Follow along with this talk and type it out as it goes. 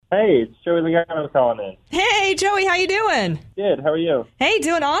Hey, it's Joey Logano calling in. Hey, Joey, how you doing? Good, how are you? Hey,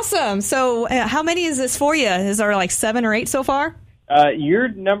 doing awesome. So how many is this for you? Is there like 7 or 8 so far? You're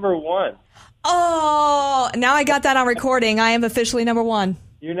number one. Oh, now I got that on recording. I am officially number one.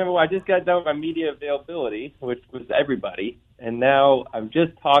 You're number one. I just got done with my media availability, which was everybody, and now I'm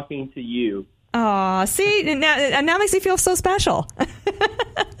just talking to you. Aw, see, now makes me feel so special.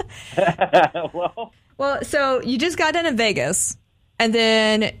 Well, so you just got done in Vegas, and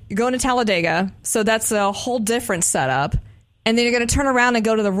then you're going to Talladega, so that's a whole different setup. And then you're going to turn around and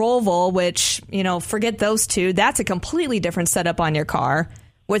go to the Roval, which, forget those two. That's a completely different setup on your car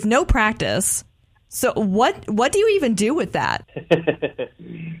with no practice. So what do you even do with that?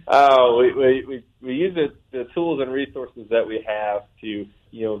 We use the tools and resources that we have to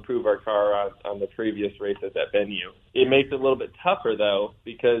improve our car on the previous race at that venue. It makes it a little bit tougher, though,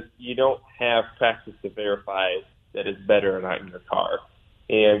 because you don't have practice to verify that it's better or not in your car.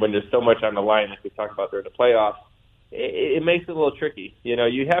 And when there's so much on the line, like we talked about during the playoffs, it makes it a little tricky.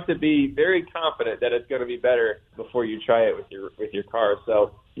 You have to be very confident that it's going to be better before you try it with your car.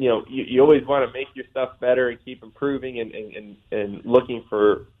 So, you always want to make your stuff better and keep improving and looking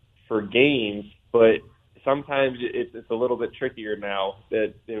for gains, but sometimes it's a little bit trickier now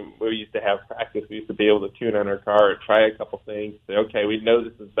that we used to have practice. We used to be able to tune on our car and try a couple things, say, okay, we know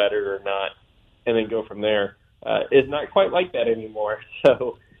this is better or not, and then go from there. It's not quite like that anymore.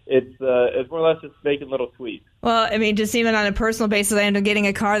 So it's more or less just making little tweaks. Well, I mean, just even on a personal basis, I ended up getting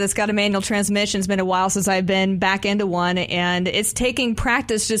a car that's got a manual transmission. It's been a while since I've been back into one, and it's taking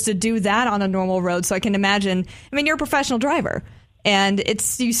practice just to do that on a normal road. So I can imagine, you're a professional driver, and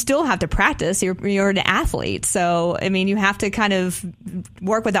you still have to practice. You're an athlete. So, you have to kind of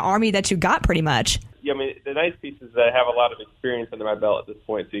work with the army that you got pretty much. Yeah, the nice piece is that I have a lot of experience under my belt at this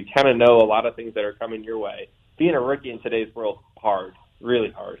point, so you kind of know a lot of things that are coming your way. Being a rookie in today's world, hard,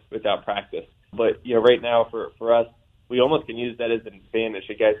 really hard, without practice. But, right now for us, we almost can use that as an advantage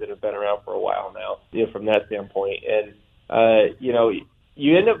to guys that have been around for a while now, from that standpoint. And,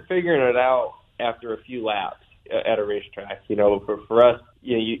 you end up figuring it out after a few laps at a racetrack. For us,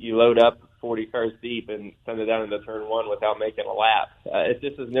 you load up 40 cars deep and send it down into turn one without making a lap. It's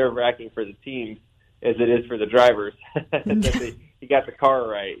just as nerve-wracking for the team as it is for the drivers. You got the car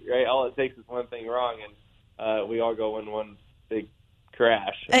right? All it takes is one thing wrong, and we all go in one big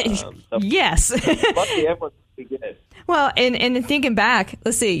crash. Yes. Luckily, everyone's pretty good. Well, and thinking back,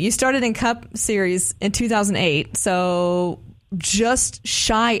 let's see, you started in Cup Series in 2008, so just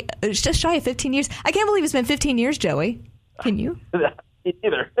shy of 15 years. I can't believe it's been 15 years, Joey. Can you?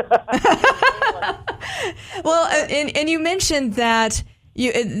 Either. Well, and you mentioned that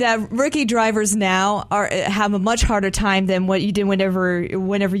that rookie drivers now have a much harder time than what you did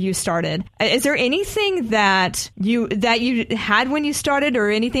whenever you started. Is there anything that you had when you started, or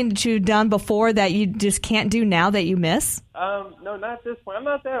anything that you've done before that you just can't do now that you miss? No, not at this point. I'm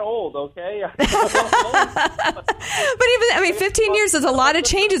not that old, okay? But even 15 years is a lot of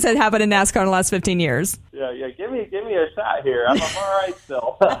changes that happened in NASCAR in the last 15 years. Yeah. Give me a shot here. I'm all right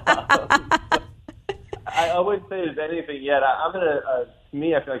still. I wouldn't say there's anything yet. I'm going to, to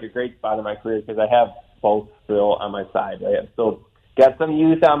me, I feel like a great spot in my career because I have both still on my side. Right? I've still got some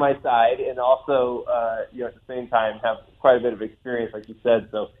youth on my side, and also, at the same time, have quite a bit of experience, like you said.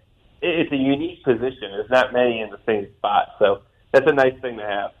 So it's a unique position. There's not many in the same spot. So that's a nice thing to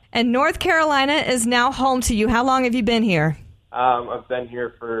have. And North Carolina is now home to you. How long have you been here? I've been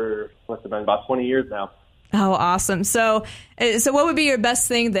here for, about 20 years now. Oh, awesome. So what would be your best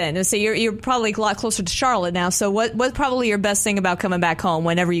thing then? So you're probably a lot closer to Charlotte now. So what's probably your best thing about coming back home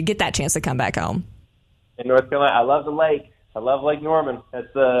whenever you get that chance to come back home? In North Carolina, I love the lake. I love Lake Norman.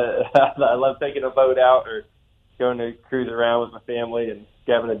 That's I love taking a boat out or going to cruise around with my family and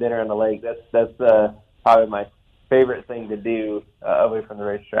having a dinner on the lake. That's probably my favorite thing to do away from the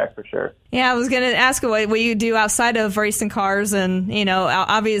racetrack for sure. Yeah, I was going to ask what you do outside of racing cars, and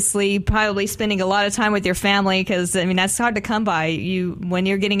obviously probably spending a lot of time with your family, because that's hard to come by. When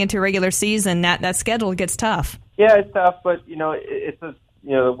you're getting into regular season, that schedule gets tough. Yeah, it's tough, but it's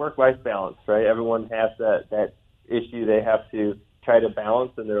the work-life balance, right? Everyone has that issue they have to try to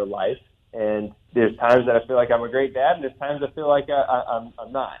balance in their life, and there's times that I feel like I'm a great dad, and there's times I feel like I'm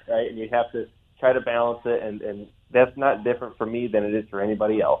not, right? And you have to try to balance it, and that's not different for me than it is for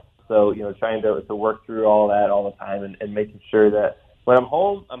anybody else. So, trying to work through all that all the time and making sure that when I'm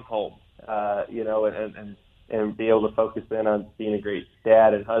home, I'm home, and be able to focus in on being a great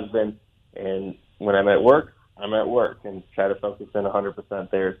dad and husband. And when I'm at work, and try to focus in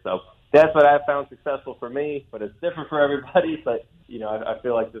 100% there. So that's what I found successful for me, but it's different for everybody. But, I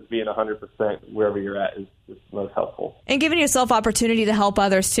feel like just being 100% wherever you're at is most helpful. And giving yourself opportunity to help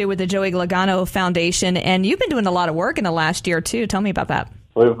others, too, with the Joey Logano Foundation. And you've been doing a lot of work in the last year, too. Tell me about that.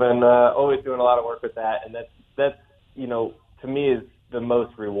 We've been always doing a lot of work with that. And that's to me is the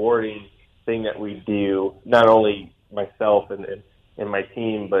most rewarding thing that we do, not only myself and my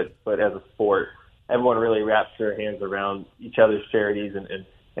team, but as a sport. Everyone really wraps their hands around each other's charities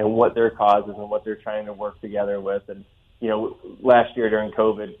and what their causes and what they're trying to work together with. And, last year during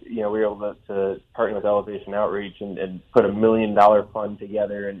COVID, we were able to partner with Elevation Outreach and put $1 million fund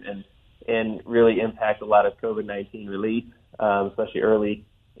together and really impact a lot of COVID-19 relief, especially early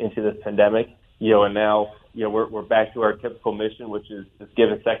into this pandemic. And now, we're back to our typical mission, which is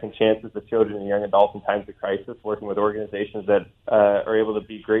giving second chances to children and young adults in times of crisis, working with organizations that are able to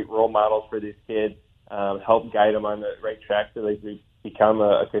be great role models for these kids, help guide them on the right track so they become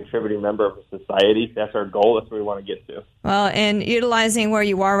a contributing member of a society. That's our goal. That's where we want to get to. Well, and utilizing where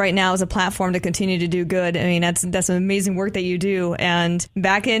you are right now as a platform to continue to do good. I mean, that's some amazing work that you do. And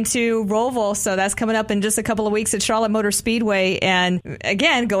back into Roval, so that's coming up in just a couple of weeks at Charlotte Motor Speedway. And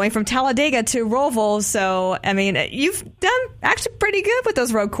again, going from Talladega to Roval. So, I mean, you've done actually pretty good with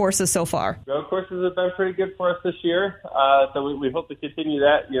those road courses so far. Road courses have been pretty good for us this year. So we hope to continue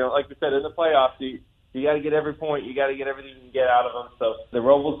that. Like we said, in the playoffs, you got to get every point. You got to get everything you can get out of them. So the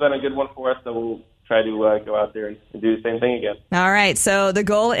Roval's been a good one for us, so we'll try to go out there and do the same thing again. All right, so the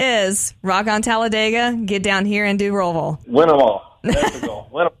goal is rock on Talladega, get down here and do Roval. Win them all. That's the goal.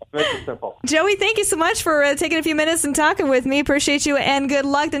 Win them all. Make it simple. Joey, thank you so much for taking a few minutes and talking with me. Appreciate you, and good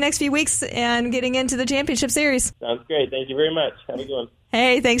luck the next few weeks and getting into the championship series. Sounds great. Thank you very much. Have a good one.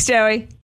 Hey, thanks, Joey.